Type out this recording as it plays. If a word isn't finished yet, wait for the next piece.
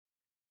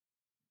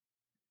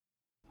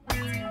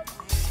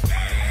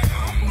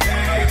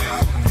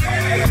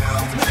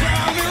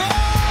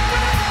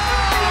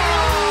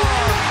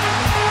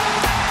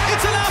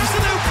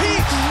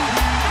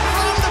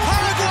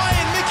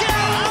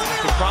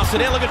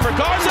Dumps it in, looking for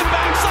Garza,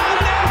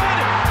 backside and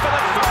in for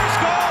the first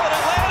goal in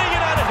Atlanta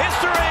United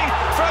history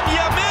from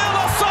Yamil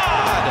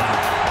Assad.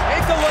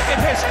 Take a look at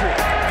history.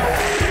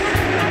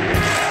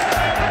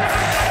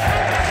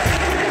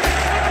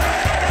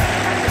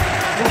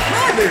 Well,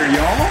 hi there,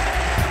 y'all.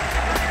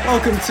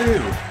 Welcome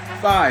to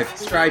Five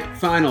Stripe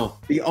Final,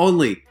 the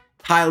only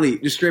highly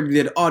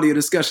distributed audio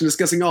discussion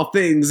discussing all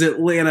things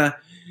Atlanta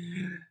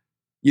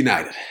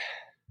United.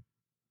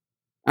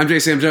 I'm J.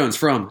 Sam Jones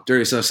from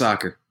Dirty South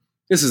Soccer.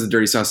 This is the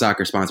Dirty South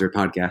Soccer sponsored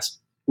podcast.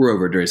 We're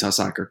over at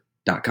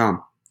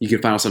dirtysouthsoccer.com. You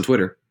can find us on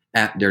Twitter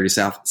at Dirty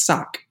South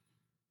Sock.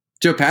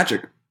 Joe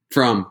Patrick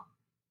from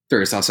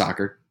Dirty South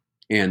Soccer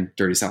and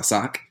Dirty South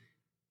Sock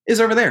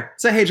is over there.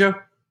 Say hey, Joe.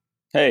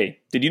 Hey,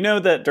 did you know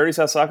that Dirty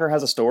South Soccer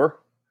has a store?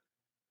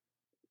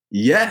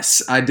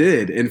 Yes, I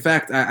did. In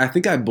fact, I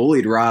think I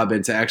bullied Rob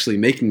into actually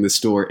making the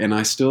store, and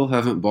I still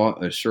haven't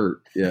bought a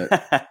shirt yet.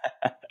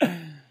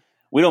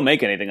 We don't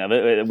make anything of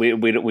it.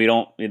 We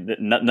don't.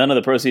 None of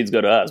the proceeds go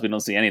to us. We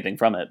don't see anything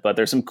from it. But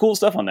there's some cool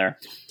stuff on there.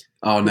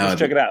 Oh no! Just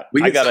check it out.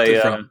 I got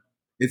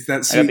it's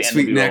that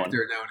sweet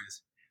nectar known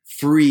as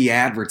free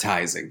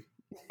advertising.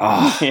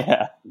 Oh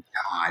yeah,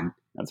 God,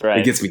 that's right.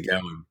 It gets me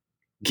going.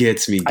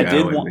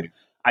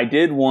 I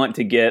did want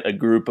to get a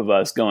group of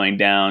us going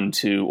down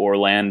to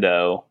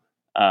Orlando,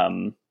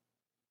 all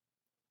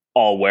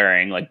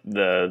wearing like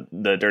the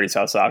Dirty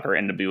South Soccer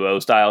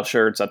NWO style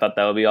shirts. I thought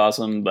that would be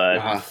awesome,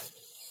 but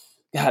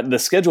God, the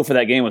schedule for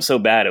that game was so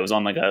bad. It was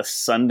on like a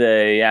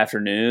Sunday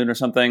afternoon or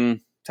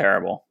something.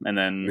 Terrible. And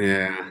then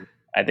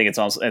I think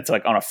it's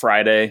like on a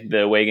Friday,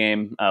 the away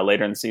game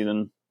later in the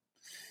season.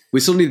 We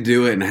still need to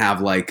do it and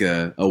have like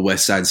a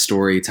West Side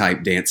Story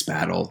type dance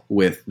battle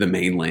with the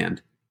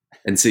mainland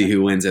and see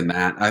who wins in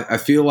that. I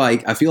feel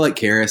like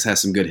Karras has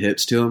some good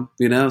hips to him,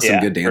 some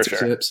good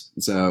dancer hips.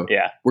 So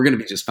we're going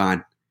to be just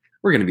fine.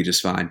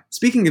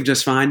 Speaking of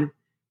just fine,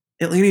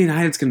 Atlanta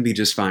United's going to be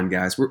just fine,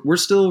 guys. We're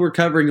still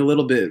recovering a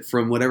little bit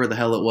from whatever the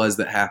hell it was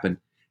that happened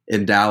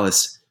in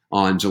Dallas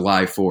on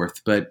July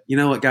 4th. But you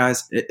know what,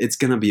 guys? It's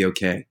going to be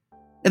okay.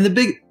 And it's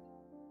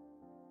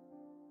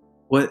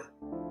going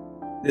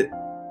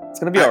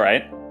to be all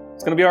right.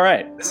 It's going to be all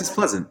right. This is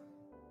pleasant.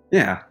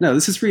 Yeah. No,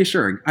 this is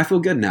reassuring. I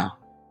feel good now.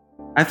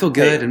 I feel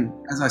good. Hey. And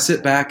as I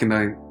sit back and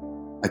I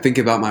think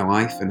about my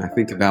life and I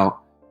think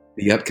about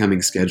the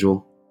upcoming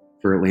schedule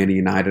for Atlanta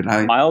United.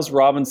 Miles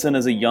Robinson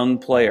is a young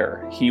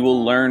player. He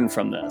will learn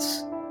from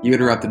this. You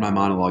interrupted my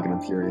monologue and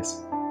I'm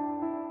furious.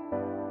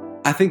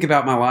 I think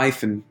about my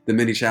life and the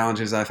many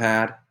challenges I've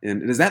had.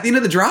 And is that the end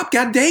of the drop?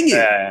 God dang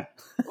it.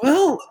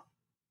 Well,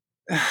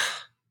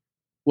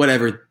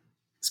 whatever.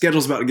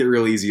 Schedule's about to get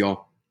real easy,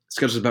 y'all.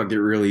 Schedule's about to get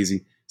real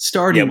easy.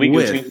 Starting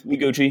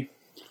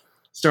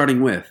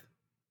with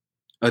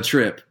a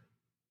trip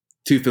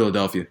to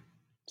Philadelphia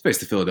to face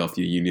the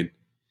Philadelphia Union.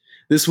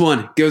 This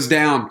one goes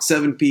down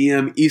 7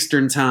 p.m.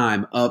 Eastern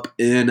Time up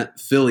in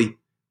Philly.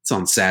 It's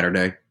on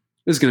Saturday.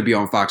 This is going to be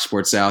on Fox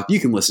Sports South. You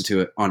can listen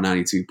to it on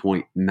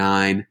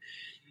 92.9.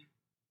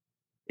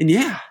 And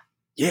yeah.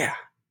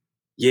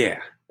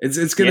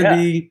 It's going to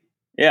be...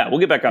 Yeah, we'll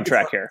get back on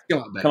track here.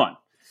 Come on.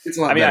 It's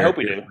a lot better. I hope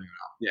we do.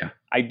 Yeah.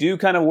 I do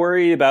kind of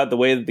worry about the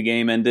way that the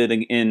game ended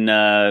in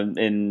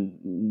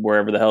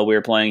wherever the hell we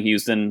were playing,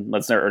 Houston.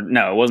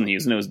 No, it wasn't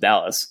Houston. It was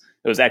Dallas.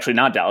 It was actually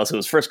not Dallas. It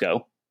was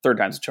Frisco. Third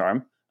time's a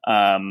charm.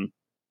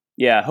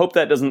 Hope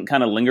that doesn't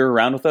kind of linger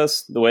around with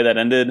us the way that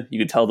ended. You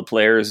could tell the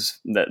players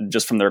that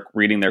just from their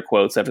reading their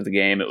quotes after the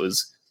game, it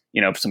was,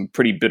 some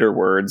pretty bitter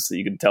words that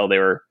you could tell they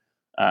were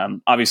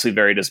obviously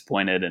very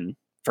disappointed and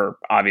for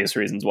obvious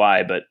reasons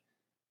why. But,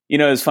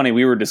 it's funny.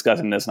 We were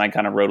discussing this and I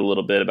kind of wrote a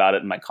little bit about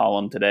it in my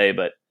column today,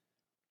 but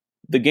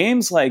the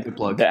games like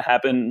that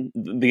happen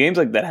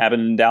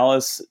in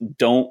Dallas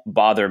don't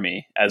bother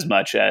me as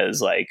much as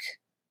like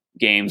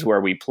games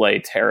where we play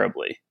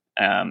terribly.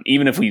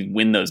 Even if we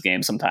win those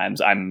games,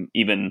 sometimes I'm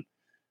even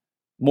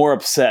more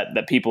upset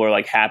that people are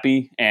like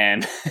happy.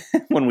 And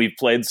when we've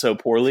played so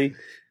poorly,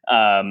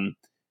 kind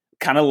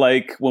of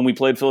like when we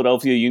played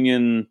Philadelphia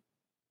Union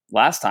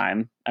last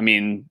time. I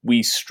mean,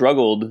 we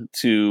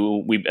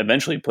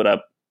eventually put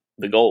up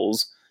the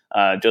goals.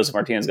 Joseph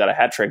Martinez got a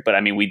hat trick, but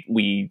I mean,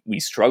 we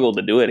struggled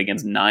to do it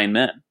against 9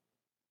 men.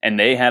 And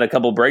they had a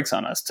couple breaks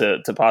on us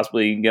to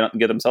possibly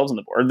get themselves on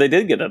the board. They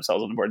did get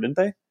themselves on the board, didn't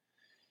they?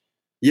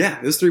 Yeah,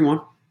 it was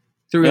 3-1.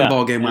 3-1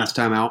 ball game last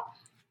time out.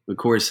 Of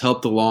course,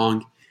 helped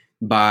along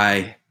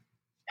by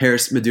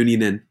Haris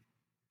Medunjanin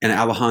and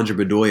Alejandro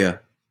Bedoya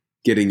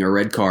getting a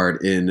red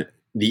card in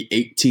the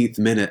 18th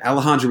minute.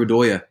 Alejandro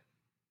Bedoya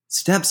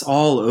steps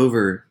all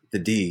over the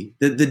D.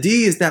 The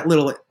D is that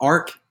little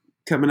arc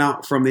coming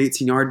out from the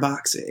 18-yard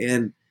box,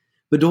 and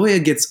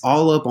Bedoya gets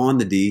all up on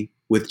the D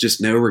with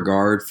just no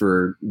regard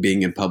for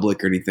being in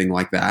public or anything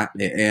like that.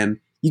 And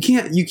you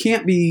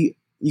can't be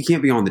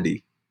on the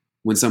D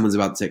when someone's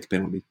about to take a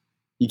penalty.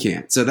 You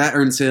can't. So that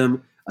earns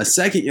him a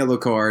second yellow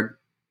card,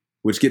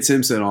 which gets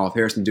him sent off.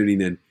 Haris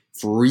Medunjanin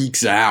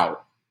freaks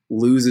out,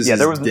 loses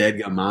his dead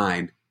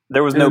mind.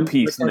 There was no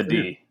peace in the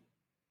D.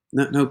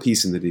 No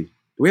peace in the D. Do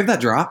we have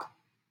that drop?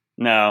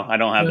 No, I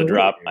don't have the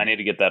drop. I need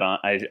to get that on.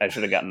 I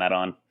should have gotten that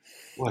on.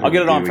 I'll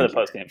get it on for the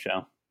post game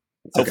show.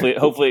 Hopefully,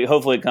 okay.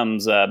 hopefully it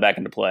comes back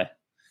into play.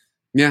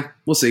 Yeah,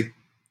 we'll see.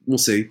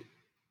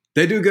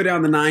 They do go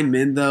down to 9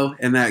 men, though,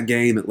 in that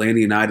game. Atlanta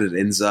United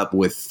ends up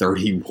with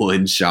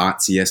 31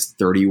 shots. Yes,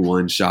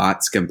 31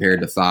 shots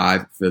compared to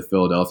 5 for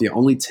Philadelphia.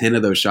 Only 10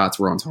 of those shots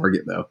were on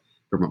target, though,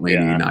 from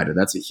Atlanta United.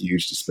 That's a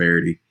huge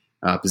disparity.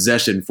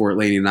 Possession for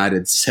Atlanta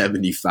United,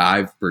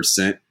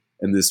 75%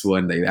 in this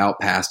one. They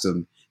outpassed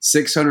them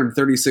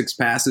 636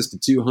 passes to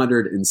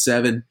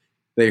 207.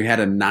 They had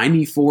a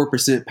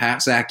 94%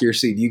 pass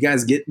accuracy. Do you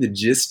guys get the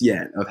gist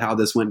yet of how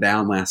this went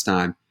down last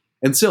time?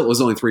 And still, it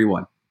was only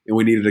 3-1. And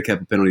we needed a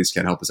couple penalties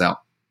to help us out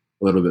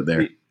a little bit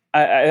there.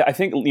 I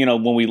think,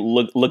 when we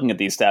looking at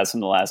these stats from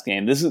the last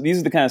game, these are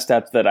the kind of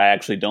stats that I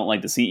actually don't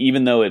like to see,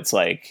 even though it's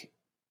like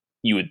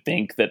you would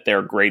think that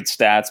they're great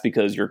stats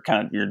because you're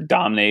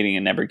dominating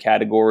in every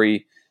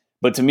category.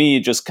 But to me,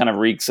 it just kind of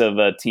reeks of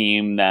a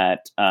team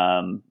that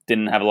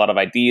didn't have a lot of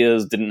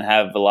ideas, didn't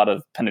have a lot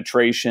of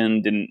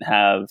penetration, didn't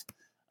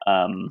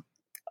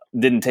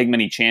take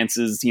many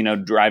chances,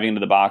 driving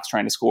into the box,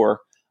 trying to score.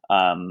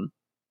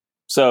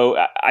 So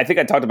I think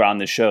I talked about on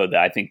this show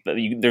that I think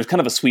that there's kind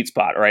of a sweet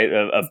spot, right,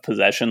 of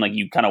possession. Like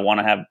you kind of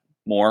want to have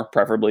more,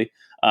 preferably.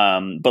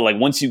 But like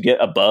once you get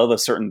above a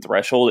certain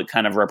threshold, it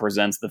kind of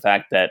represents the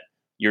fact that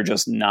you're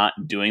just not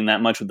doing that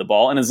much with the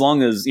ball. And as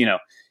long as,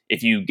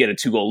 if you get a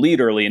 2-goal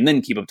lead early and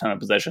then keep a ton of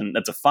possession,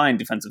 that's a fine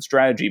defensive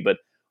strategy. But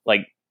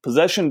like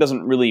possession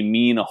doesn't really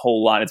mean a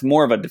whole lot. It's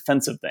more of a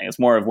defensive thing. It's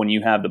more of when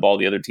you have the ball,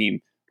 the other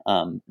team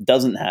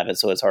doesn't have it,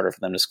 so it's harder for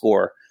them to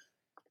score.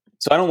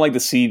 So I don't like to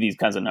see these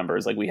kinds of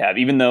numbers like we have,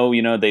 even though,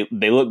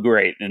 they look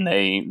great and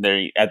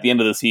they at the end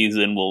of the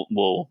season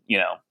will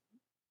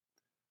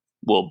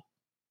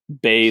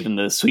bathe in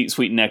the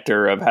sweet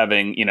nectar of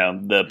having,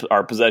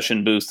 our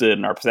possession boosted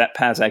and our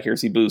pass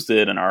accuracy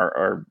boosted and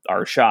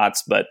our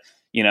shots. But,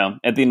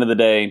 at the end of the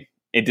day,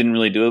 it didn't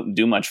really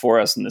do much for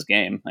us in this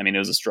game. I mean, it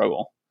was a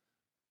struggle.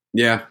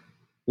 Yeah,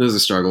 it was a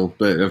struggle.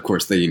 But of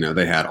course, they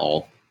had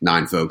all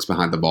 9 folks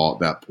behind the ball at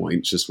that point.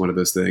 It's just one of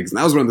those things. And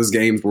that was one of those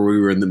games where we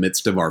were in the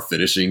midst of our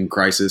finishing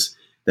crisis,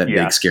 that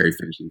big, scary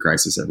finishing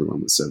crisis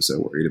everyone was so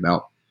worried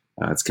about.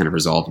 It's kind of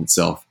resolved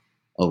itself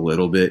a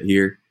little bit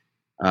here.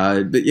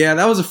 But yeah,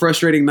 that was a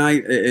frustrating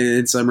night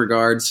in some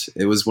regards.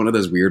 It was one of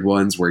those weird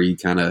ones where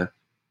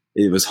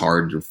it was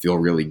hard to feel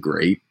really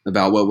great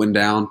about what went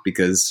down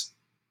because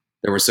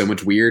there was so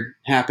much weird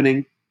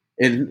happening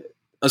in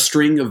a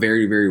string of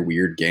very, very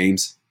weird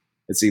games,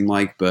 it seemed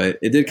like. But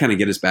it did kind of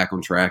get us back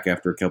on track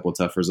after a couple of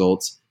tough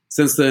results.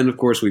 Since then, of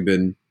course, we've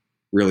been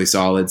really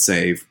solid,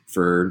 save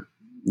for,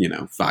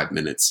 5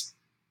 minutes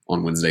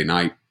on Wednesday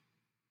night.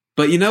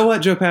 But you know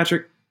what, Joe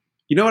Patrick?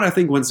 You know what I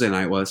think Wednesday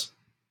night was?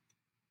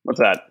 What's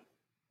that?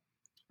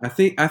 I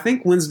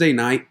think Wednesday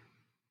night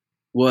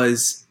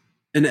was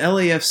an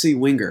LAFC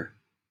winger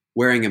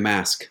wearing a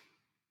mask,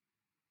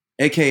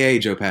 a.k.a.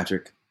 Joe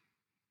Patrick,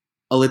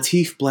 a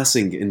Latif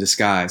Blessing in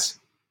disguise.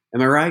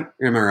 Am I right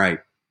or am I right?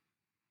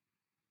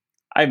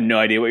 I have no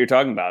idea what you're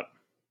talking about.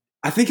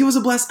 I think it was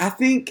a bless. I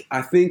think.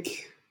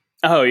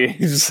 Oh, you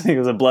just think it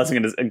was a blessing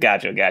in disguise.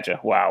 Gotcha.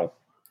 Wow.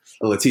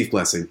 A Latif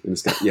Blessing in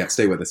disguise. Yeah,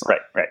 stay with us. Right.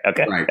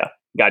 Okay. Right. Yeah.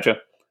 Gotcha.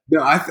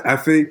 No, I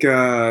think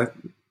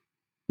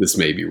this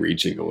may be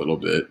reaching a little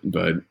bit,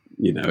 but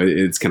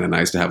it's kind of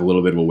nice to have a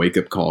little bit of a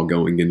wake-up call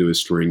going into a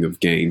string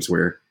of games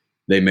where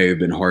they may have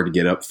been hard to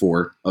get up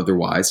for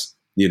otherwise.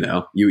 You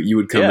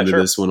would come into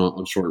this one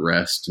on short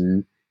rest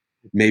and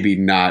maybe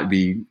not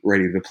be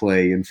ready to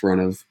play in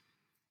front of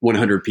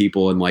 100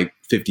 people and like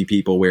 50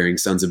 people wearing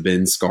Sons of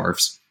Ben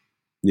scarves.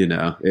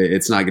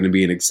 It's not going to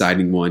be an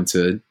exciting one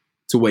to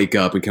wake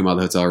up and come out of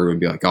the hotel room and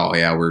be like, oh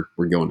yeah, we're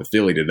going to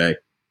Philly today.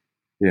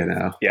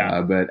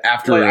 Yeah. But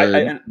after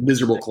a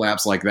miserable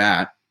collapse like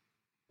that,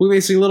 we may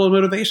see a little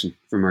motivation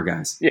from our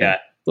guys. Yeah. A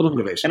little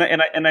motivation.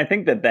 And I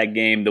think that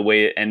game, the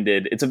way it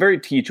ended, it's a very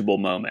teachable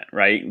moment,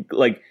 right?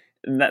 Like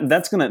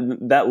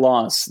that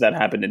loss that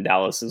happened in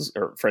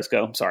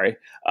Frisco,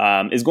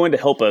 is going to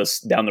help us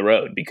down the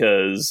road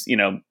because,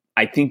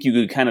 I think you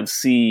could kind of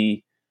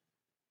see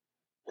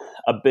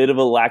a bit of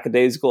a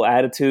lackadaisical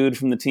attitude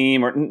from the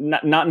team, or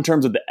not in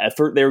terms of the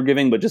effort they were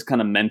giving, but just kind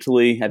of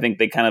mentally. I think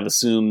they kind of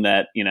assumed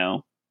that,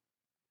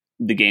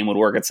 the game would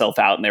work itself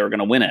out and they were going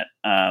to win it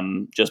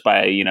just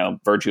by,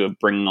 virtue of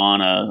bringing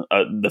on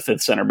the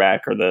fifth center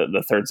back or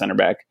the third center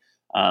back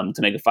to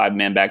make a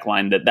 5-man back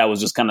line that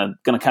was just kind of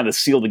going to kind of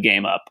seal the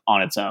game up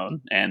on its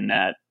own. And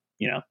that,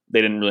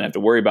 they didn't really have to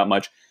worry about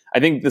much. I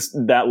think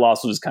that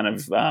loss was kind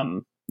of,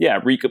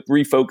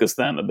 refocus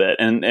them a bit.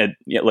 And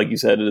like you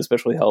said, it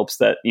especially helps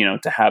that,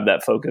 to have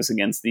that focus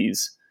against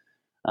these,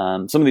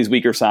 some of these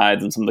weaker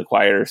sides and some of the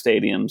quieter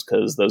stadiums,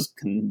 because those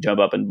can jump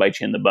up and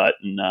bite you in the butt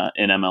in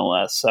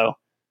MLS. So,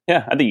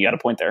 yeah, I think you got a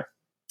point there.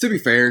 To be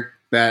fair,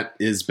 that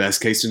is best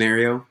case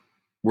scenario.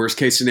 Worst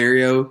case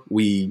scenario,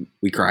 we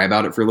cry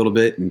about it for a little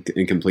bit and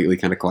completely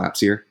kind of collapse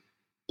here.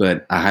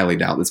 But I highly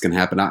doubt that's going to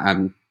happen.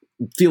 I'm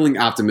feeling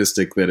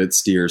optimistic that it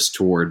steers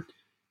toward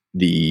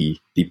the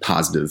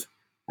positive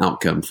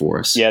outcome for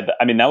us. Yeah,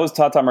 I mean, that was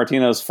Tata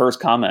Martino's first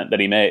comment that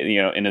he made.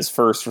 In his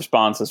first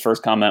response, his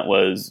first comment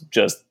was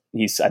just,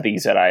 I think he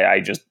said, I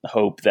just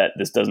hope that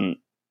this doesn't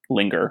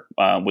linger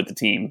with the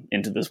team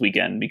into this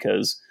weekend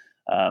because,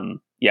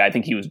 I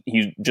think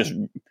he's just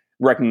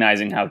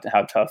recognizing how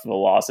tough of a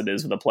loss it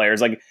is for the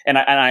players. Like, and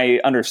I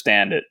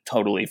understand it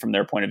totally from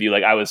their point of view.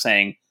 Like I was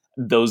saying,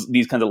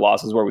 these kinds of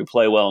losses where we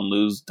play well and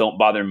lose don't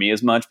bother me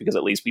as much because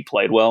at least we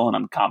played well, and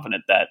I'm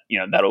confident that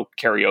that'll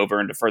carry over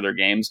into further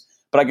games.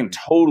 But I can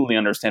totally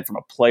understand from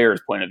a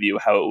player's point of view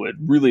how it would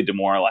really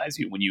demoralize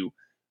you when you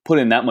put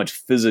in that much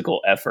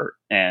physical effort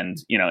and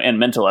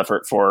mental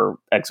effort for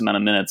X amount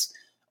of minutes,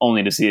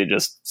 only to see it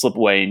just slip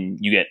away and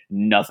you get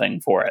nothing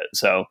for it.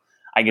 So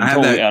I can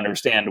totally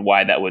understand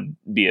why that would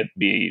be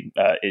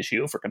a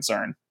issue for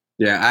concern.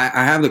 Yeah,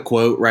 I have the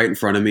quote right in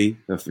front of me.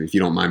 If you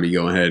don't mind me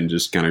going ahead and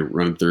just kind of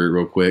run through it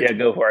real quick. Yeah,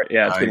 go for it.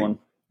 Yeah, it's a good one.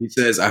 He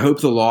says, "I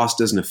hope the loss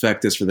doesn't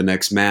affect us for the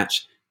next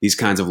match. These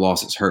kinds of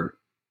losses hurt.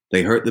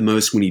 They hurt the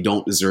most when you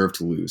don't deserve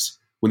to lose.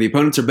 When the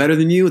opponents are better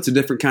than you, it's a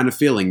different kind of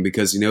feeling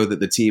because you know that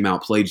the team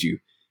outplayed you.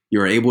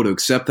 You are able to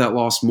accept that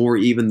loss more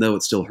even though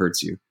it still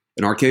hurts you.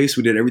 In our case,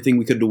 we did everything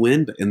we could to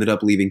win, but ended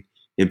up leaving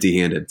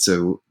empty-handed."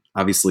 So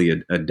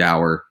obviously a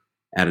dour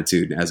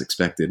attitude as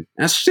expected,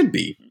 as should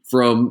be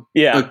from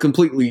a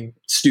completely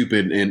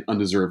stupid and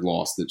undeserved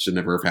loss that should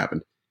never have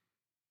happened.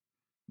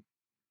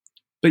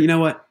 But you know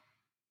what?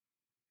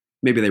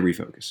 Maybe they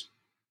refocus.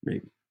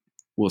 Maybe.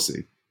 We'll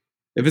see.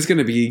 If it's going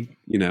to be,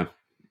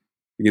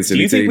 against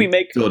any team,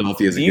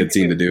 Philadelphia is a good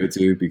team to do it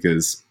to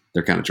because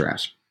they're kind of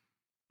trash.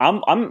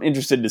 I'm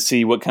interested to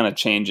see what kind of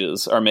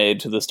changes are made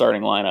to the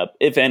starting lineup,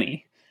 if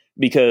any,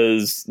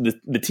 because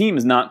the team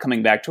is not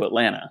coming back to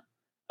Atlanta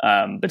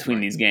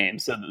between these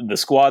games. So the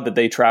squad that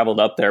they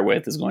traveled up there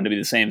with is going to be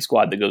the same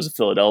squad that goes to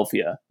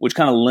Philadelphia, which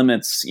kind of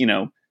limits,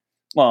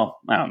 well,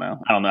 I don't know.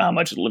 I don't know how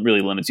much it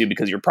really limits you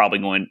because you're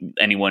probably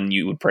anyone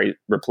you would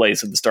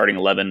replace at the starting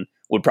 11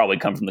 would probably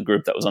come from the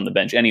group that was on the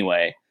bench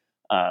anyway.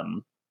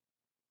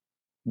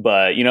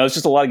 But, it's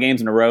just a lot of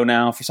games in a row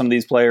now for some of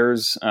these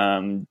players.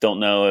 Don't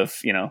know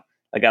if,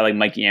 a guy like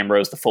Mikey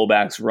Ambrose, the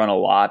fullbacks run a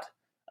lot.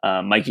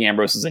 Mikey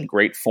Ambrose is in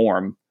great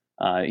form.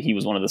 He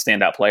was one of the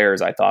standout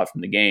players, I thought,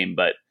 from the game.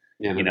 But,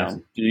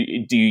 do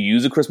you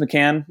use a Chris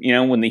McCann,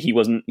 when he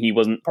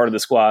wasn't part of the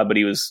squad, but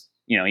he was,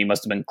 he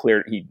must have been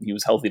cleared. He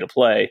was healthy to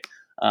play.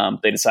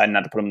 They decided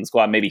not to put him in the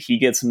squad. Maybe he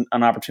gets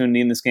an opportunity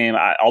in this game.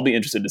 I'll be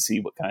interested to see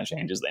what kind of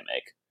changes they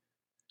make.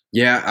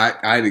 Yeah,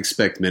 I'd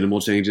expect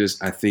minimal changes.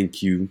 I think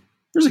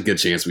there's a good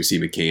chance we see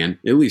McCann,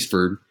 at least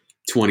for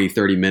 20,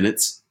 30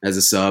 minutes as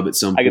a sub at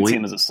some point. I could see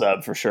him as a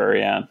sub for sure,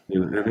 yeah.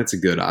 That's a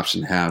good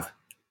option to have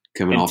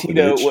coming off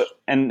Tito, the bench.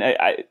 And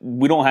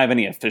we don't have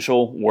any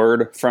official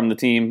word from the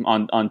team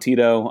on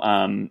Tito.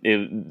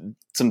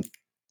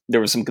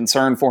 There was some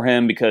concern for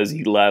him because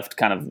he left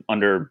kind of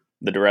under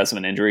the duress of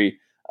an injury.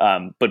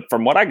 But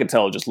from what I could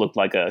tell, it just looked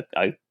like a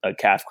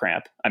calf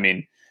cramp. I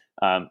mean,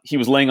 he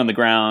was laying on the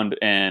ground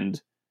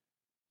and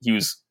he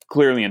was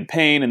clearly in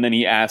pain, and then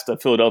he asked a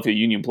Philadelphia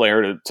Union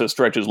player to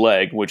stretch his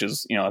leg, which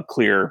is a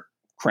clear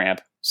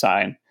cramp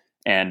sign.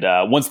 And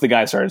once the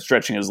guy started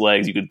stretching his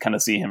legs, you could kind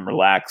of see him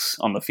relax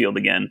on the field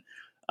again.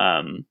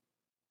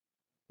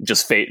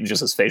 Just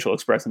his facial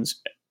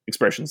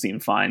expression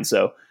seemed fine.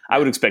 So I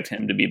would expect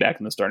him to be back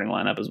in the starting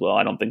lineup as well.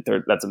 I don't think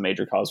that's a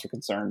major cause for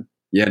concern.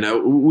 Yeah, no,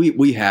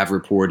 we have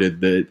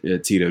reported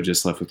that Tito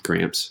just left with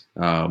cramps.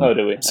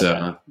 Did we? So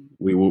okay.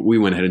 We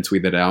went ahead and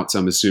tweeted that out. So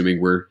I'm assuming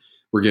we're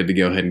good to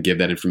go ahead and give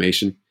that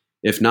information.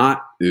 If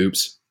not,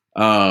 oops.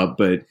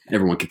 But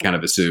everyone can kind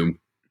of assume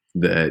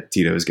that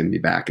Tito is going to be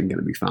back and going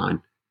to be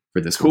fine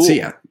for this one. So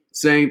yeah,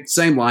 same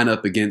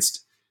lineup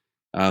against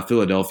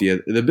Philadelphia.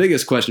 The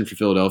biggest question for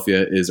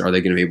Philadelphia is, are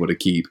they going to be able to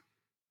keep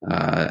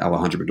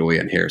Alejandro Bedoya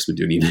and Haris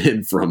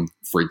Medunjanin from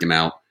freaking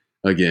out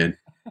again?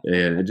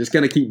 And just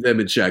kind of keep them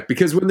in check,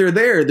 because when they're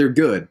there, they're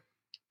good.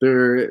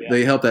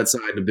 They help that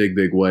side in a big,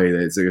 big way.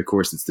 Of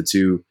course, it's the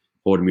two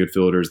holding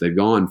midfielders. They've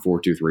gone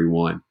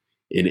 4-2-3-1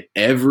 in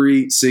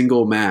every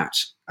single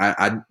match.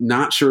 I'm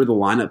not sure the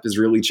lineup has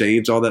really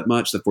changed all that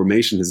much. The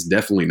formation has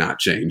definitely not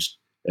changed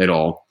at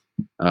all.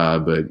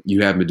 But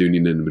you have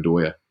Medunjanin and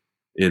Bedoya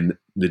in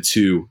the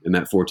two in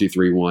that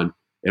 4-2-3-1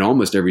 in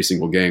almost every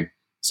single game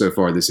so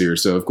far this year.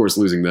 So, of course,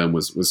 losing them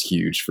was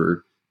huge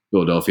for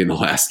Philadelphia in the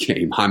last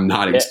game. I'm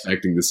not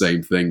expecting the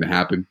same thing to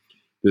happen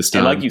this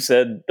time. And like you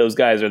said, those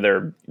guys are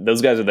their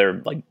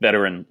like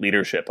veteran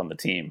leadership on the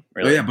team.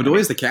 Really. Oh yeah,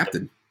 Bedoya's the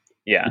captain.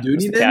 Yeah,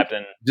 he's the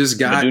captain. Just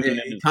got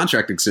a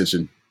contract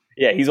extension.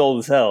 Yeah, he's old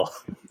as hell.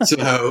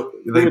 So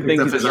they picked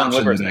up his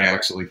option today,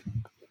 actually.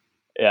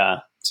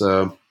 Yeah.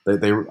 So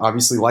they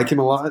obviously like him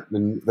a lot,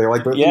 and they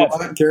like both of them a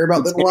lot, and care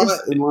about them a lot,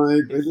 and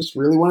like they just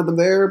really wanted them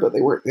there, but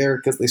they weren't there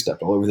because they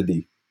stepped all over the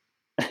D.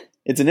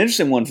 It's an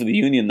interesting one for the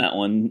Union, that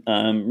one,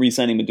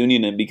 re-signing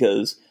Medunjanin,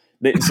 because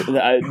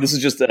this is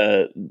just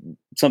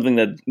something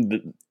that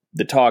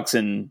the talks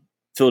in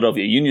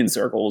Philadelphia Union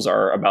circles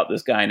are about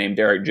this guy named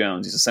Derek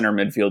Jones. He's a center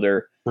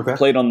midfielder,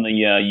 played on the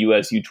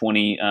U.S.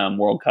 U20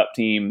 World Cup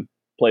team,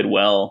 played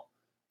well.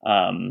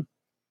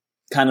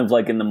 kind of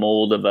like in the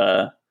mold of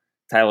a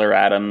Tyler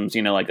Adams,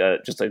 like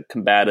just a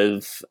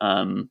combative,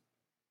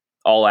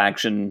 all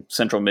action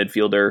central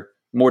midfielder,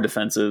 more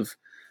defensive.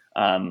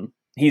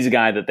 He's a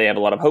guy that they have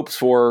a lot of hopes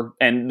for,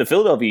 and the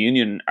Philadelphia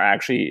Union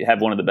actually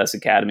have one of the best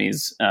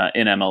academies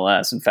in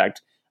MLS. In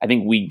fact, I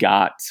think we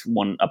got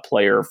a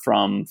player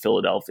from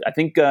Philadelphia. I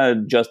think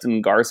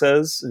Justin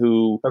Garces,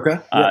 who was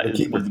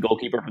the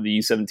goalkeeper for the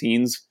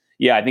U17s.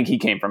 Yeah, I think he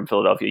came from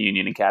Philadelphia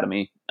Union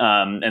Academy.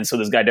 And so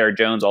this guy, Derek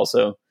Jones,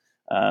 also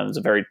is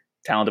a very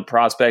talented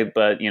prospect.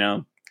 But,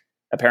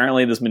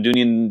 apparently this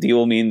Medunian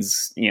deal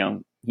means,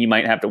 he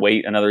might have to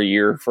wait another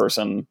year for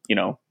some,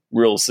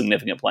 real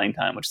significant playing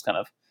time, which is kind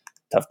of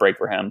a tough break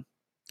for him.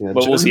 Yeah,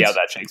 but we'll see how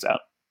that shakes out.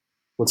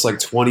 Looks like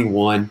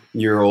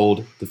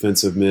 21-year-old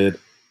defensive mid.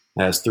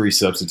 Has 3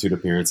 substitute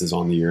appearances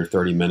on the year,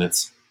 30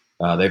 minutes.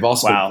 They've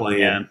also been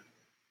playing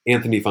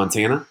Anthony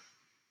Fontana,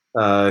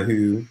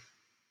 who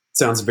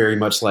sounds very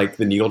much like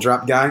the needle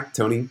drop guy,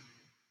 Tony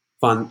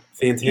Fontana.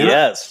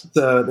 Yes.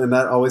 And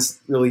that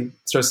always really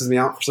stresses me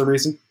out for some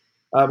reason.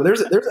 But there's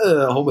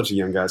a whole bunch of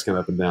young guys coming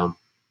up and down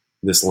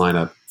this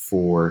lineup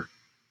for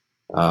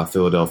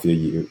Philadelphia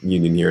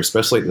Union here,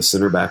 especially at the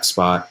center back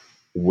spot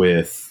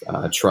with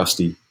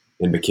Trusty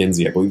and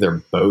McKenzie. I believe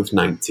they're both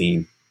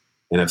 19.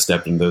 And have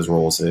stepped into those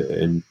roles.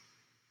 And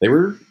they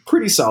were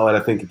pretty solid, I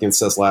think,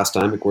 against us last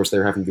time. Of course, they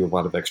were having to do a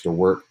lot of extra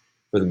work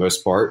for the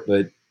most part.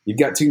 But you've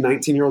got 2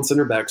 19-year-old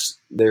center backs.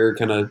 They're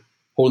kind of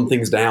holding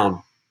things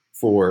down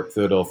for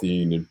Philadelphia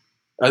Union.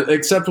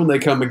 Except when they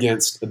come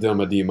against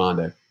Adoma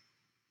Diamande.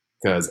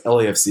 Because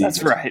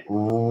LAFC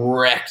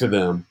wrecked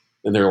them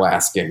in their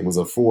last game. It was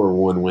a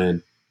 4-1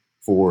 win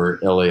for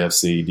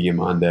LAFC.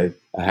 Diamande,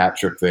 a hat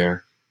trick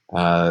there.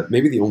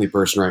 Maybe the only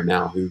person right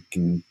now who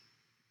can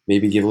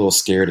maybe get a little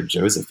scared of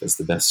Joseph as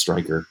the best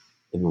striker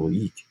in the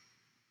league.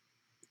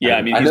 Yeah,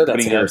 I know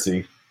that's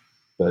heresy,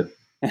 but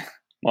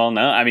well,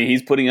 no,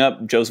 he's putting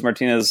up Joseph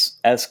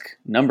Martinez-esque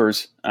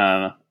numbers.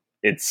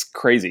 It's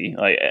crazy.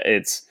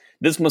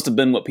 This must have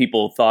been what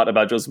people thought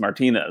about Joseph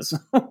Martinez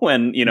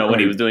when he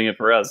was doing it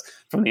for us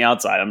from the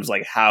outside. I'm just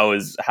like, how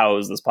is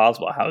this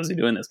possible? How is he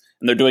doing this?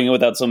 And they're doing it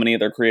without so many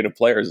other creative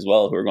players as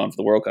well who are going for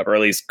the World Cup, or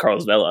at least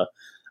Carlos Vela.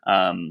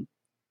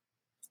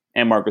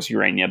 And Marcus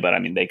Urania, but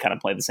they kind of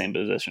play the same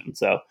position.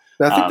 So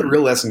I think the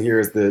real lesson here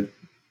is that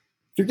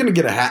if you're going to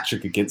get a hat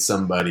trick against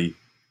somebody,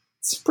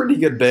 it's a pretty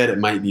good bet it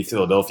might be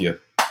Philadelphia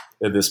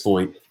at this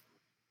point.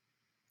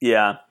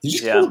 Yeah. Did you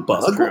just kill a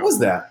bug? What was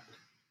that?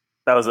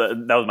 That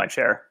was my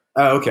chair.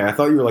 Oh, okay. I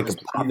thought you were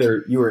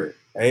either you were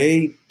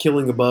A,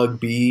 killing a bug,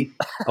 B,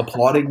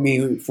 applauding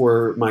me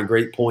for my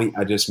great point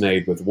I just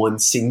made with one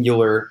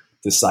singular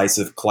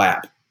decisive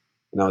clap.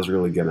 And I was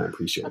really going to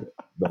appreciate it.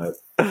 But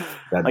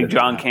like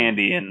John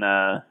Candy in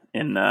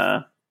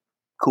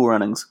Cool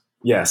Runnings.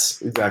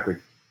 Yes, exactly.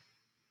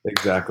 Do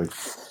want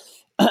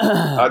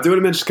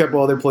to mention a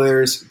couple other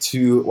players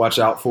to watch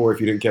out for if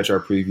you didn't catch our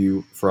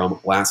preview from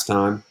last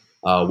time.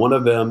 One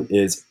of them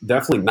is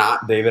definitely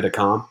not David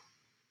Accam,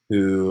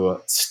 who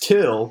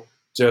still,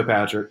 Joe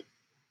Patrick,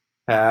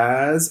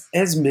 has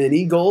as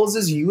many goals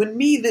as you and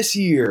me this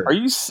year. Are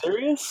you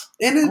serious?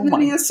 And as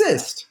many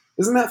assists.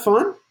 Isn't that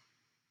fun?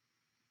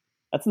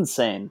 That's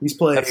insane. He's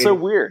played That's so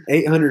weird.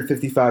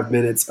 855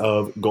 minutes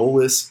of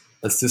goalless,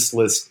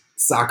 assistless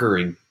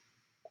soccering.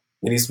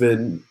 And he's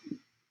been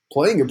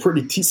playing a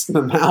pretty decent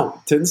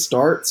amount. 10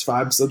 starts,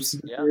 5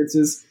 substitute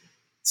appearances.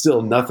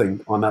 Still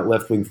nothing on that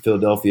left wing for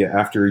Philadelphia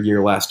after a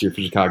year last year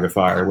for Chicago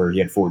Fire where he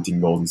had 14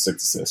 goals and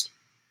 6 assists.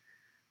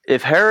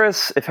 If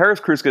Harris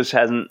Kruskus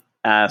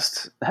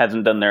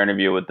hasn't done their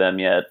interview with them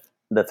yet,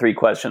 the 3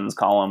 questions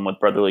column with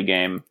Brotherly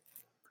Game,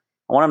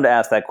 I want him to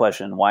ask that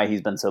question, why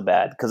he's been so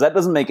bad. Because that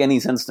doesn't make any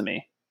sense to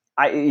me.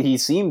 He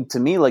seemed to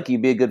me like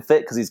he'd be a good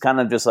fit because he's kind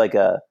of just like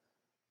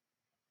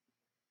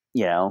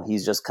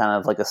he's just kind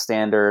of like a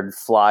standard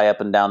fly up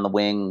and down the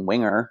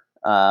winger.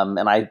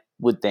 And I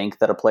would think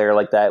that a player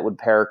like that would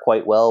pair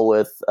quite well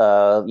with,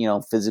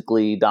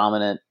 physically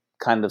dominant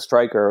kind of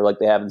striker like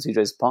they have in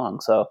CJ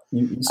Sapong. So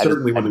you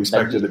certainly wouldn't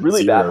expect it at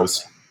really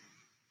zeros.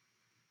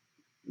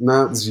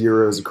 Not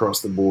zeros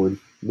across the board.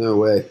 No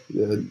way.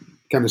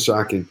 Kind of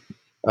shocking.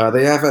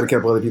 They have had a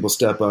couple other people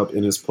step up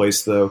in his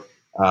place, though.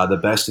 The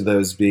best of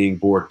those being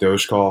Borek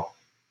Doshkal.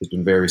 Has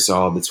been very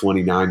solid. The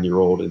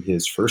 29-year-old in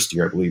his first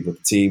year, I believe, with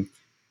the team.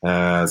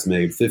 Has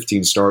made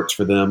 15 starts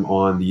for them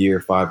on the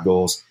year, 5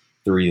 goals,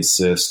 3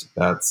 assists.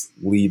 That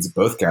leads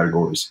both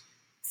categories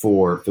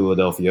for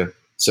Philadelphia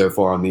so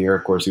far on the year.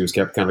 Of course, he was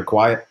kept kind of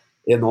quiet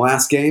in the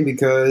last game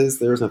because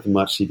there was nothing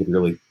much he could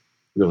really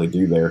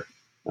do there.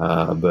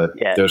 But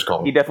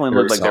Doshkal, he definitely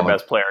looked like their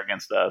best player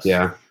against us.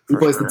 Yeah, he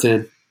plays the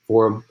 10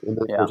 for him in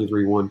the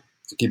 4-2-3-1.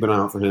 So keep an eye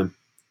out for him.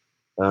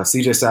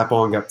 CJ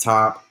Sapong up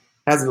top.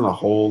 Hasn't done a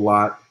whole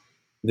lot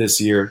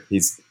this year.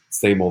 He's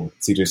same old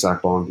CJ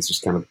Sapong. He's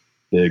just kind of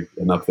big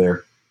and up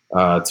there.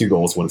 2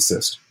 goals, 1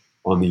 assist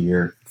on the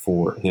year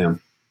for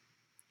him.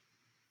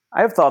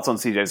 I have thoughts on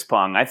CJ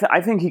Sapong.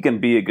 I think he can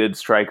be a good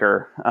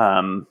striker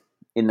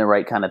in the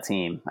right kind of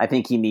team. I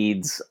think he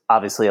needs,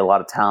 obviously, a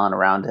lot of talent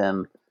around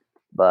him.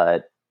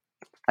 But,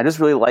 I just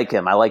really like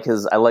him. I like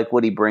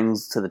what he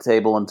brings to the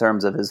table in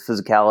terms of his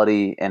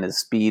physicality and his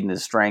speed and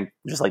his strength,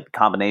 just like the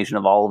combination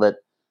of all of it.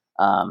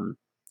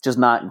 Just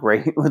not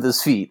great with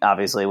his feet,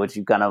 obviously, which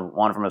you kind of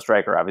want from a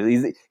striker.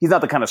 Obviously, he's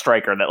not the kind of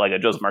striker that like a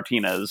Joseph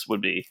Martinez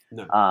would be.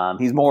 No.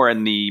 He's more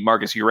in the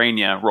Marcus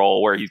Urania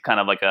role, where he's kind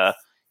of like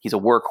he's a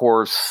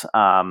workhorse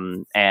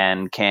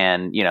and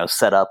can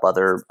set up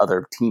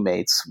other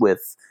teammates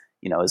with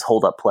his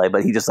hold up play,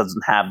 but he just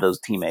doesn't have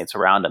those teammates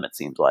around him. It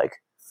seems like.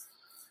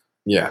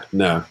 Yeah,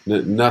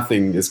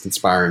 nothing is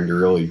conspiring to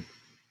really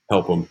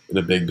help him in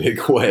a big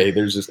way.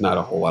 There's just not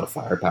a whole lot of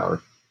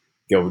firepower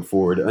going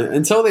forward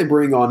until they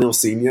bring on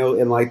Ilsinho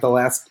in like the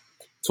last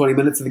 20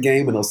 minutes of the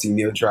game, and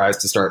Ilsinho tries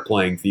to start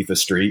playing FIFA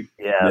Street.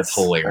 Yeah, it's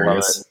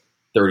hilarious.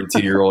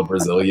 32-year-old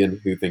Brazilian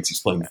who thinks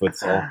he's playing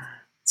futsal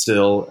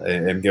still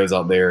and goes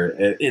out there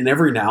and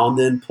every now and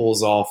then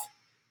pulls off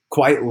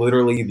quite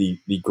literally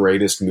the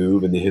greatest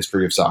move in the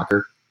history of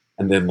soccer,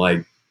 and then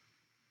like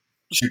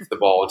shoots the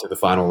ball into the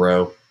final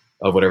row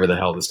of whatever the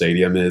hell the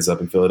stadium is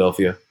up in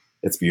Philadelphia.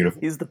 It's beautiful.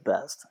 He's the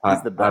best.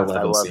 He's the best.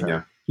 I love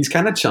him. He's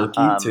kind of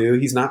chunky too.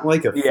 He's not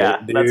like a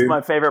fit dude. That's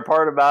my favorite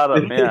part about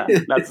him. Yeah,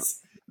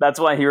 that's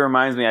why he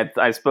reminds me.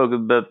 I spoke a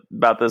bit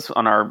about this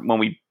when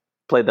we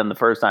played them the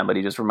first time, but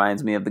he just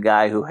reminds me of the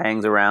guy who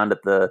hangs around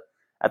at the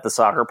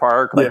soccer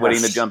park, like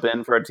waiting to jump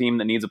in for a team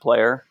that needs a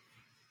player.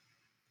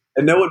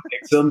 And no one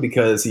picks him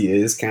because he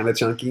is kind of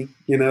chunky,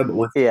 But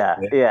once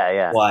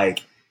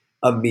like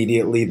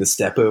immediately the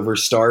step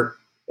overs start.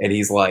 And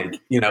he's like,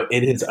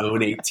 in his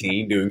own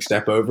 18 doing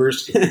step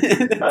overs.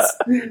 And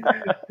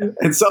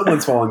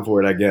someone's falling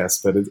for it, I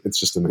guess. But it's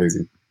just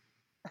amazing.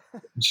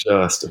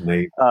 Just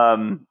amazing.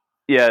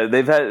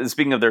 They've had,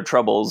 speaking of their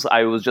troubles,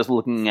 I was just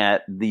looking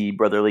at the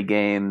Brotherly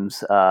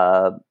Games.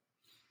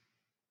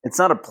 It's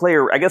not a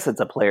player, I guess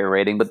it's a player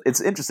rating, but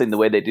it's interesting the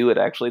way they do it,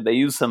 actually. They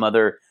use some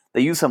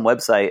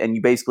website, and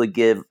you basically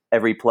give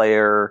every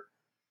player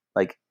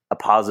like a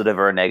positive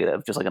or a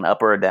negative, just like an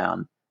up or a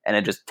down. And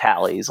it just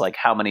tallies like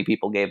how many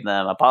people gave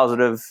them a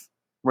positive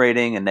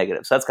rating and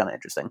negative. So that's kind of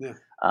interesting. Yeah.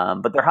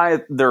 But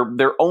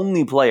their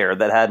only player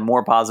that had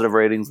more positive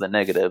ratings than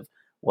negative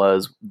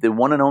was the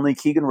one and only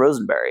Keegan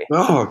Rosenberry.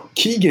 Oh,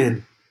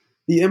 Keegan,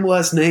 the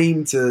MLS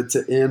name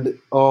to end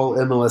all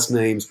MLS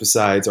names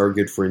besides our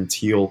good friend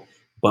Teal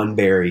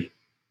Bunbury.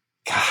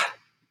 God,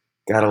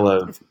 gotta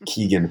love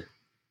Keegan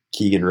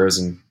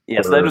Rosen.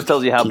 Yeah, so that just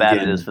tells you how bad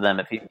it is for them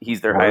if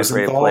he's their highest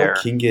rated player.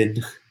 Keegan.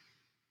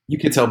 You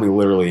could tell me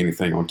literally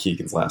anything on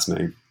Keegan's last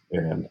name,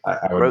 and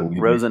I would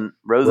believe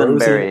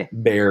Rosenberry.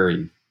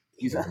 Rosenberry.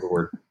 He's the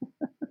word.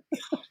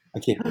 I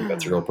can't believe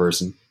that's a real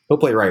person. He'll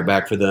play right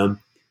back for them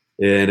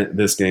in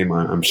this game,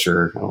 I'm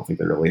sure. I don't think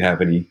they really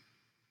have any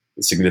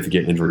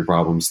significant injury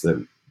problems that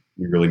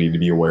you really need to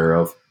be aware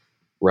of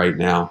right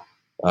now.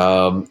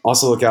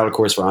 Also look out, of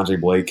course, for Andre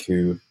Blake,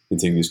 who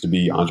continues to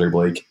be Andre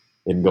Blake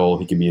in goal.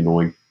 He can be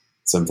annoying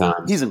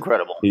sometimes. He's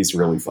incredible. He's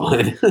really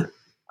fun.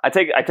 I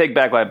take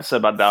back what I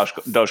said about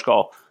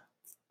Doshkal.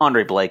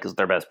 Andre Blake is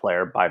their best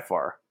player by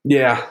far.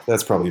 Yeah,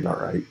 that's probably about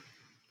right.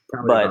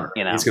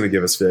 He's going to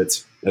give us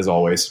fits as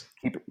always.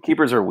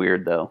 Keepers are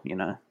weird, though.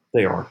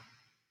 They are.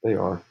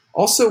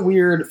 Also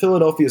weird.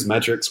 Philadelphia's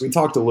metrics. We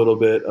talked a little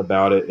bit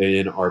about it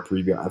in our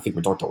preview. I think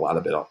we talked a lot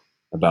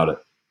about it,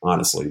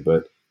 honestly.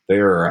 But they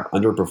are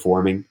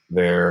underperforming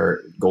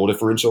their goal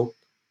differential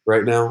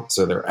right now.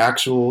 So their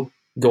actual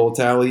goal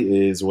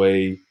tally is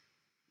way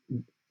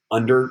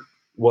under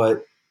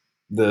what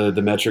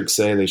the metrics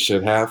say they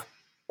should have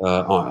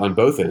on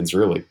both ends,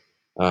 really.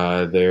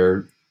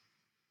 Their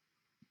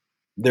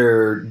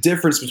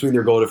difference between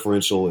their goal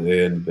differential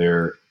and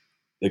their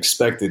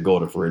expected goal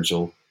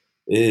differential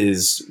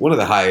is one of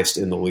the highest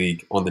in the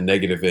league on the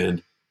negative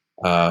end.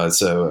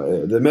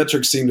 So the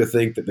metrics seem to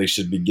think that they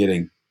should be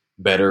getting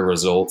better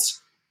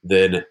results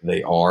than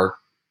they are.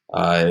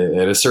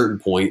 At a certain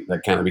point,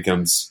 that kind of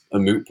becomes a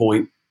moot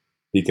point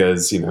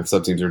because,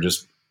 some teams are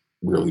just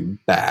really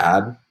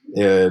bad.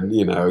 And,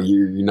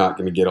 you're not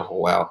going to get a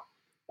whole lot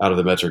out of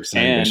the metrics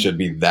saying they should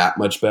be that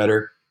much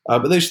better.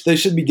 But they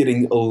should be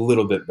getting a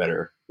little bit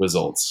better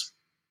results.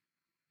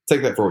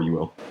 Take that for what you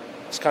will.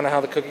 It's kind of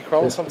how the cookie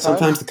crumbles sometimes.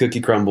 Sometimes the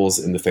cookie crumbles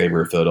in the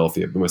favor of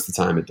Philadelphia, but most of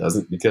the time it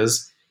doesn't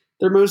because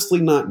they're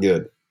mostly not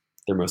good.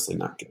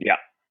 Yeah.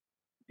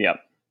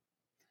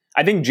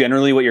 I think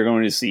generally what you're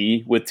going to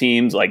see with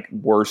teams, like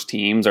worse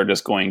teams, are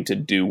just going to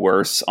do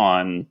worse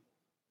on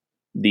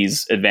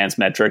these advanced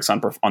metrics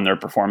on their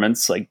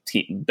performance. Like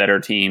better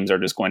teams are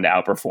just going to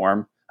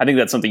outperform. I think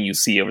that's something you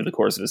see over the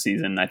course of the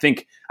season. I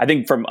think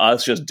from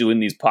us just doing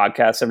these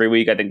podcasts every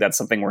week, I think that's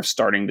something we're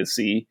starting to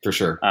see for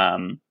sure.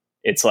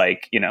 It's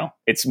like,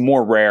 it's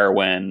more rare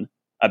when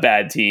a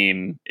bad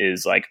team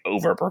is like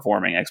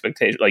overperforming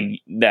expectations. Like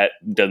that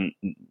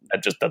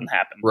just doesn't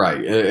happen.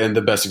 Right. And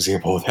the best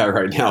example of that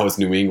right now is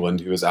New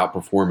England, who is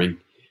outperforming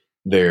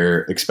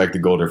their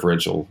expected goal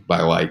differential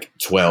by like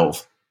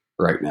 12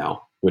 right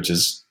now, which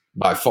is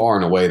by far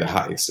and away the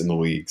highest in the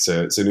league.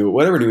 So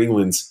whatever New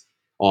England's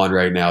on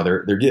right now,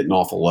 they're getting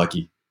awful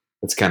lucky.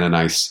 It's kind of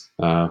nice.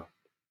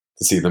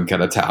 to see them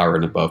kind of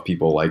towering above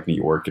people like New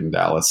York and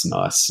Dallas and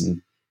us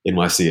and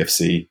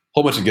NYCFC.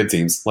 Whole bunch of good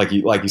teams, like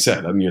you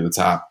said. I'm near the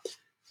top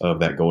of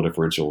that goal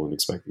differential and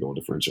expected goal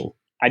differential.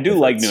 I do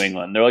like New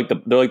England. They're like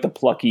the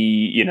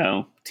plucky,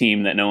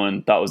 team that no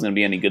one thought was going to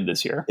be any good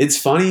this year. It's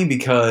funny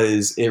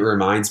because it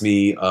reminds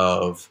me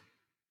of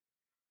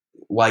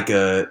like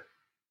a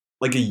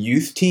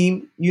youth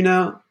team,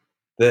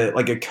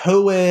 like a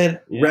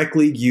co-ed rec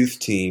league youth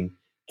team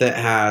that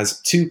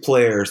has two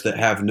players that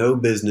have no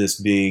business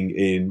being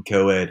in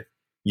co-ed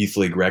youth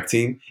league rec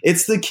team.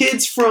 It's the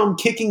kids from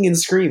Kicking and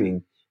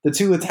Screaming, the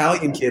two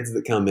Italian kids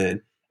that come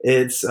in.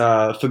 It's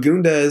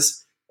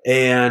Fagundes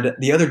and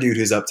the other dude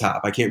who's up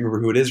top. I can't remember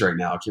who it is right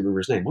now. I can't remember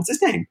his name. What's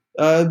his name?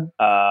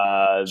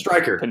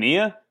 Striker.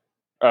 Pania?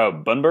 Oh,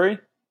 Bunbury?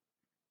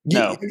 Yeah,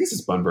 No. I guess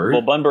it's Bunbury.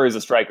 Well, Bunbury's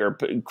a striker.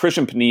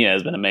 Christian Pania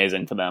has been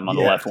amazing for them on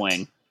the left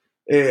wing.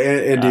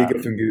 And Diego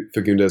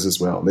Fagundes as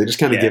well. They just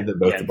kind of give them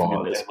both the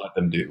ball and Fagundes. let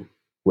them do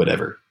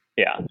whatever.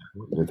 Yeah.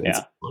 It's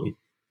funny.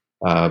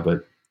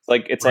 But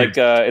It's like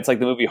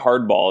the movie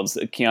Hardball. It's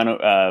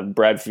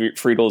Brad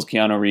Friedel's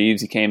Keanu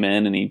Reeves. He came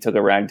in and he took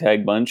a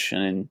ragtag bunch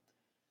and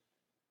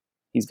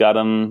he's got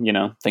them,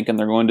 thinking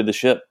they're going to the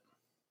ship.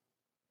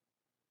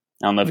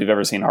 I don't know if you've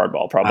ever seen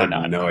Hardball. Probably not.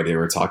 I have no idea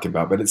what we're talking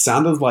about, but it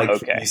sounded like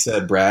you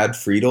said Brad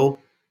Friedel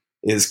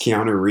is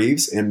Keanu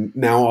Reeves, and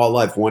now all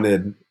I've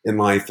wanted in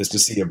life is to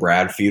see a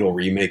Brad Friedel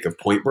remake of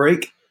Point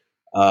Break.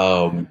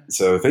 So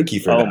thank you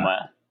for that.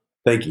 My.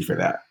 Thank you for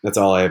that. That's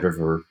all I have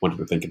ever wanted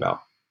to think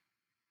about.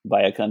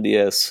 Vaya con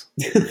Dios.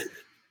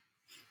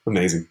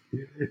 Amazing.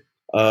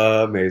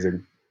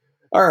 Amazing.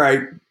 All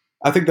right.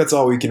 I think that's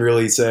all we can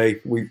really say.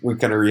 We've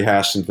kind of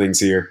rehashed some things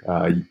here.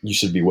 You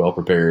should be well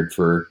prepared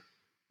for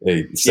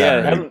a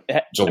Saturday,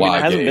 July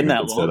it hasn't game been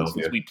that against long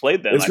Philadelphia. since we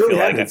played them. It's really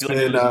hasn't. I It's feel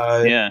been,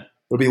 like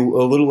it'll be a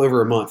little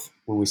over a month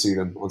when we see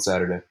them on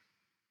Saturday.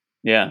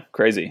 Yeah,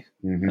 crazy.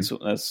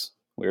 Mm-hmm. That's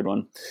a weird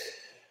one.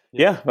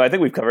 Yeah, but I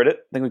think we've covered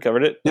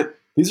it. Yeah.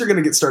 These are going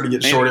to get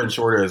shorter and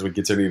shorter as we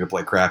continue to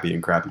play crappy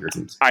and crappier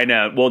teams. I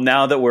know. Well,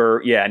 now that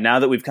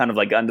we've kind of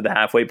like gotten to the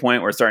halfway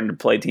point, we're starting to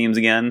play teams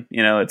again.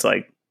 It's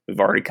like we've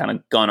already kind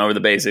of gone over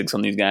the basics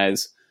on these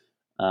guys.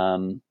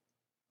 But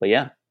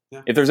yeah.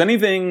 If there's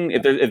anything,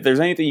 if there's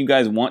anything you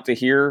guys want to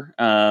hear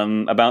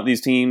about these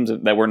teams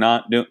that we're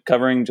not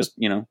covering, just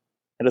hit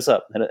us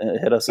up.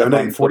 Hit us up.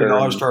 Donate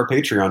 $40 to our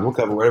Patreon. We'll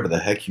cover whatever the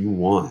heck you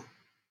want.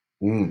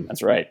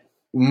 That's right.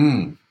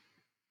 Money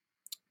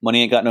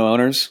ain't got no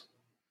owners.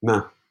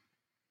 No.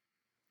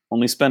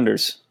 Only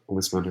spenders.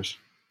 Only spenders.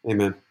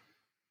 Amen.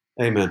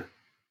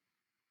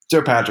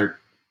 Joe Patrick,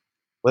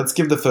 let's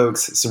give the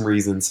folks some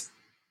reasons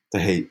to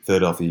hate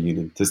Philadelphia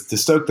Union, to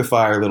stoke the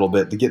fire a little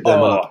bit, to get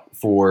them up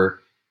for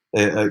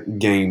a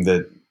game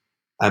that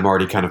I'm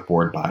already kind of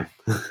bored by.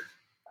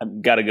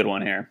 I've got a good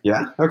one here.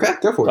 Yeah? Okay,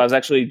 go for it. I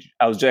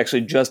was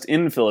actually just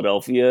in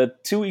Philadelphia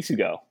 2 weeks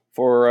ago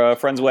for a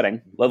friend's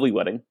wedding. Lovely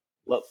wedding.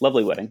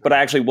 Lovely wedding. But I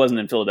actually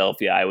wasn't in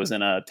Philadelphia. I was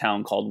in a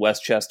town called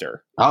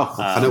Westchester. Oh,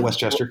 I know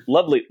Westchester.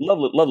 Lovely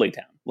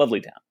town.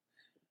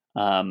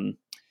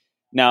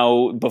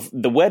 Now,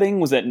 the wedding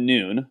was at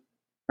noon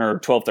or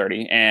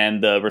 12:30,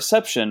 and the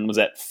reception was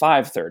at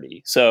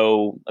 5:30.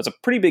 So that's a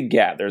pretty big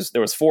gap.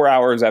 There was 4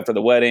 hours after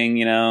the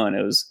wedding, and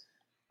it was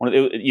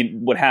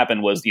what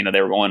happened was,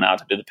 they were going out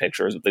to do the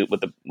pictures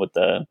with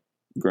the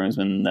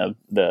groomsmen,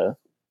 the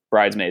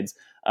bridesmaids.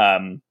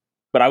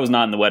 But I was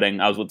not in the wedding.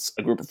 I was with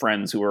a group of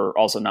friends who were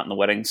also not in the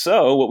wedding.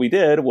 So what we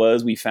did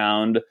was we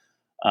found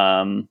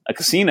a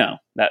casino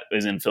that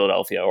is in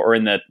Philadelphia, or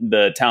in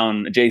the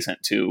town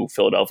adjacent to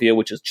Philadelphia,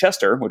 which is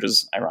Chester, which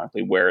is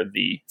ironically where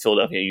the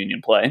Philadelphia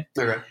Union play.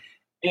 Okay.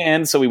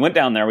 And so we went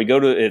down there. We go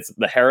to, it's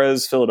the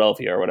Harrah's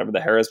Philadelphia or whatever, the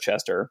Harrah's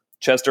Chester.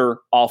 Chester,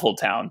 awful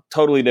town.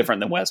 Totally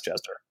different than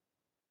Westchester.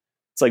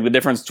 It's like the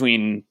difference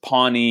between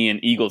Pawnee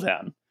and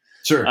Eagletown.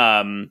 Sure.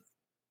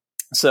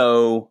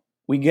 So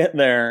we get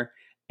there,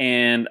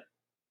 and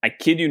I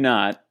kid you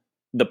not,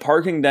 the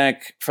parking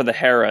deck for the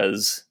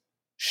Harrah's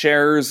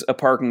shares a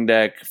parking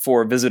deck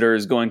for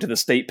visitors going to the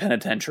state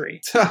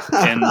penitentiary.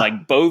 And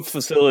like both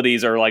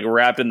facilities are like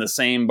wrapped in the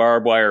same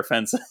barbed wire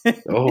fence.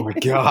 Oh my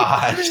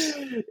gosh.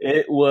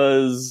 It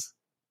was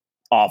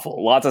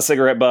awful. Lots of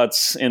cigarette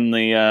butts in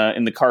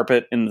the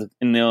carpet in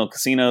the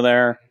casino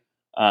there.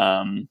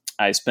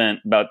 I spent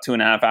about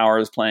 2.5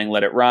 hours playing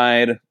Let It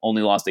Ride.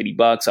 Only lost $80.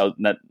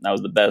 That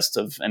was the best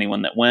of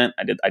anyone that went.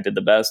 I did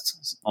the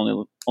best.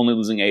 Only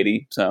losing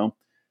 80. So,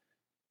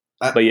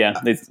 but yeah,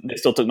 they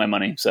still took my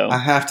money. So I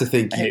have to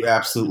think you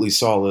absolutely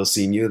saw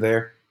Lilsinho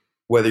there,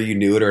 whether you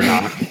knew it or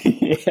not.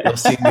 Yeah.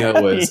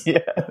 Lilsinho was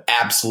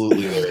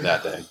absolutely there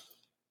that day.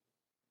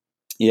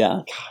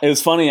 Yeah, it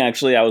was funny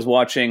actually. I was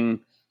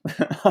watching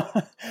Tony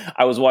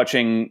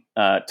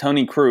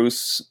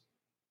Kroos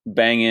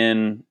bang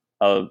in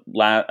a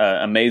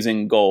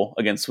amazing goal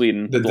against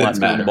Sweden. That the last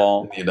didn't matter.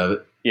 ball. At the end of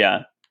it.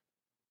 Yeah.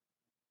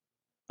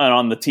 And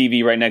on the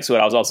TV right next to it,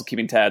 I was also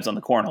keeping tabs on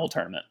the cornhole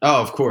tournament.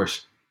 Oh, of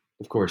course.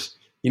 Of course.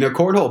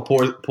 Cornhole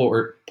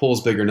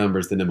pulls bigger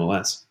numbers than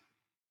MLS.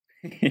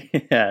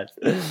 Yeah.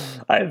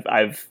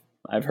 I've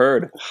I've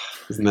heard.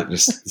 Isn't that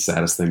just the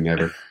saddest thing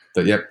ever?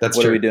 But yep, that's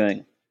What true. are we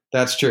doing?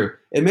 That's true.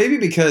 It may be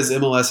because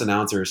MLS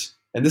announcers,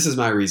 and this is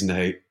my reason to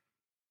hate,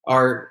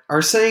 are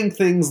saying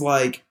things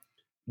like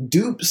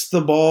dupes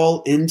the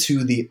ball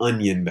into the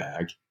onion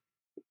bag.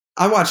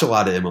 I watch a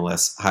lot of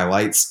MLS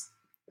highlights.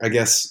 I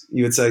guess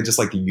you would say just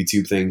like the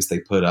YouTube things they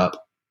put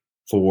up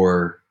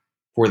for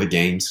the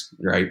games,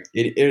 right?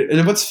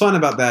 And what's fun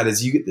about that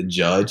is you get to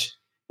judge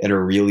in a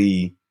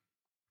really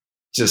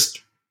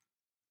just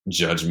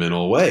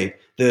judgmental way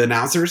the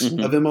announcers of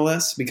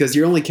MLS, because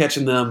you're only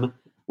catching them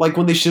like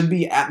when they should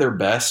be at their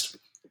best.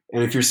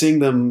 And if you're seeing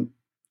them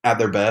at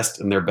their best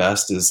and their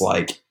best is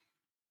like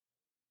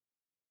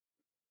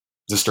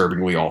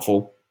disturbingly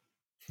awful,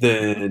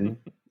 then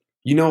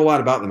you know a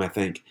lot about them, I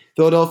think.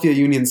 Philadelphia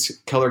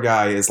Union's color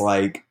guy is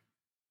like,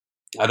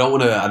 I don't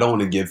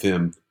want to give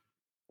him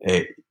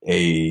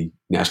a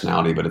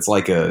nationality, but it's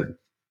like a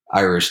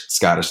Irish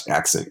Scottish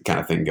accent kind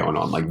of thing going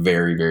on, like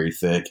very, very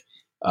thick.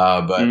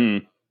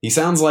 But he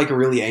sounds like a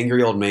really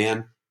angry old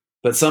man,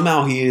 but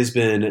somehow he has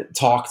been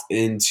talked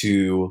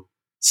into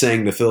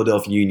saying the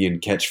Philadelphia Union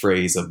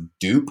catchphrase of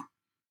dupe.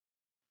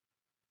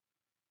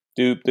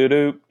 Doop doop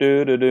doop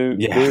doop doop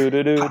Yeah.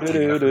 doop I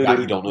forgot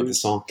you don't know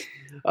this song.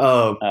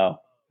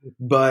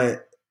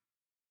 But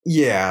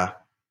yeah,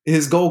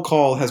 his goal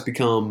call has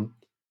become,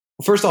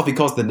 first off, he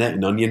calls the net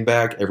an onion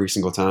bag every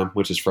single time,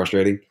 which is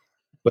frustrating.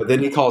 But then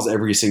he calls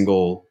every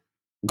single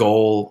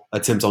goal,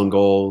 attempt on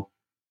goal,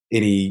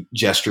 any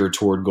gesture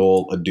toward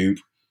goal a dupe.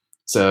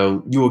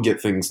 So you will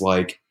get things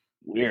like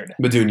Weird.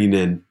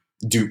 Medunjanin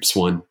dupes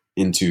one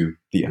into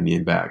the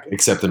onion bag,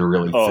 except in a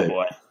really thick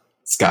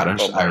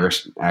Scottish,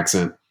 Irish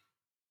accent.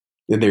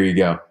 And there you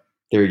go.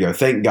 There you go.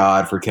 Thank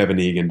God for Kevin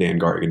Egan, Dan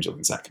Gartig, and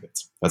Julian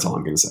Sakovitz. That's all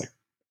I'm going to say.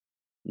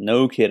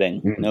 No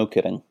kidding. No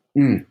kidding.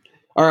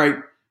 All right.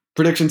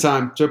 Prediction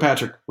time. Joe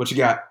Patrick, what you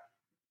got?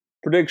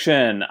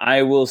 Prediction.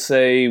 I will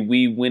say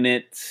we win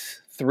it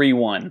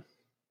 3-1.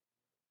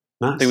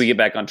 Nice. I think we get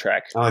back on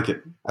track. I like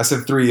it. I said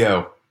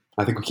 3-0.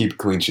 I think we keep a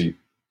clean sheet.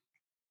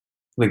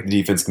 I think the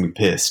defense can be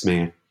pissed,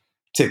 man.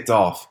 Ticked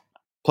off.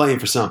 Playing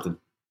for something.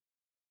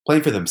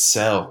 Playing for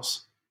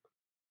themselves.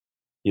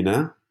 You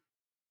know?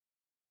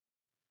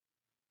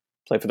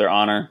 Play for their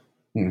honor.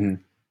 Mm-hmm.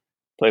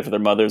 Play for their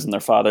mothers and their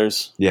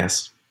fathers.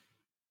 Yes.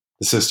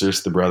 The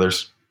sisters, the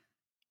brothers.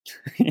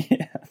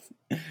 Yeah.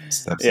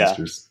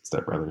 Stepsisters,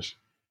 stepbrothers.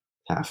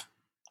 Half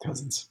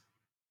cousins.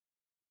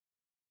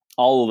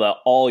 All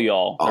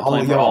y'all. They're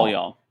playing for all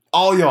y'all.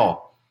 All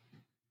y'all.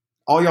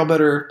 All y'all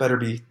better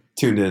be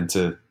tuned in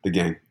to the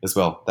game as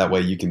well. That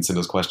way you can send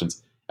us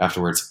questions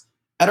afterwards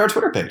at our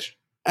Twitter page,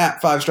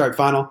 at 5Stripe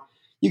Final.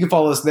 You can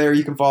follow us there.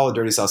 You can follow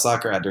Dirty South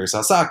Soccer at Dirty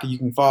South Soccer. You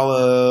can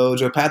follow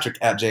Joe Patrick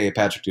at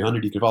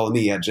JPatrick200. You can follow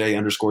me at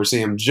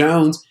J_Sam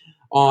Jones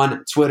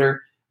on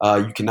Twitter.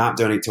 You cannot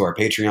donate to our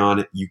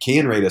Patreon. You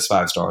can rate us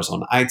 5 stars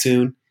on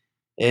iTunes.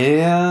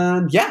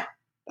 And yeah,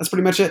 that's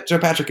pretty much it. Joe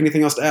Patrick,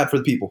 anything else to add for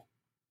the people?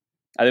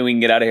 I think we can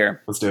get out of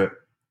here. Let's do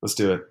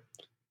it.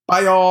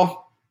 Bye,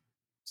 y'all.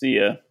 See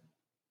ya.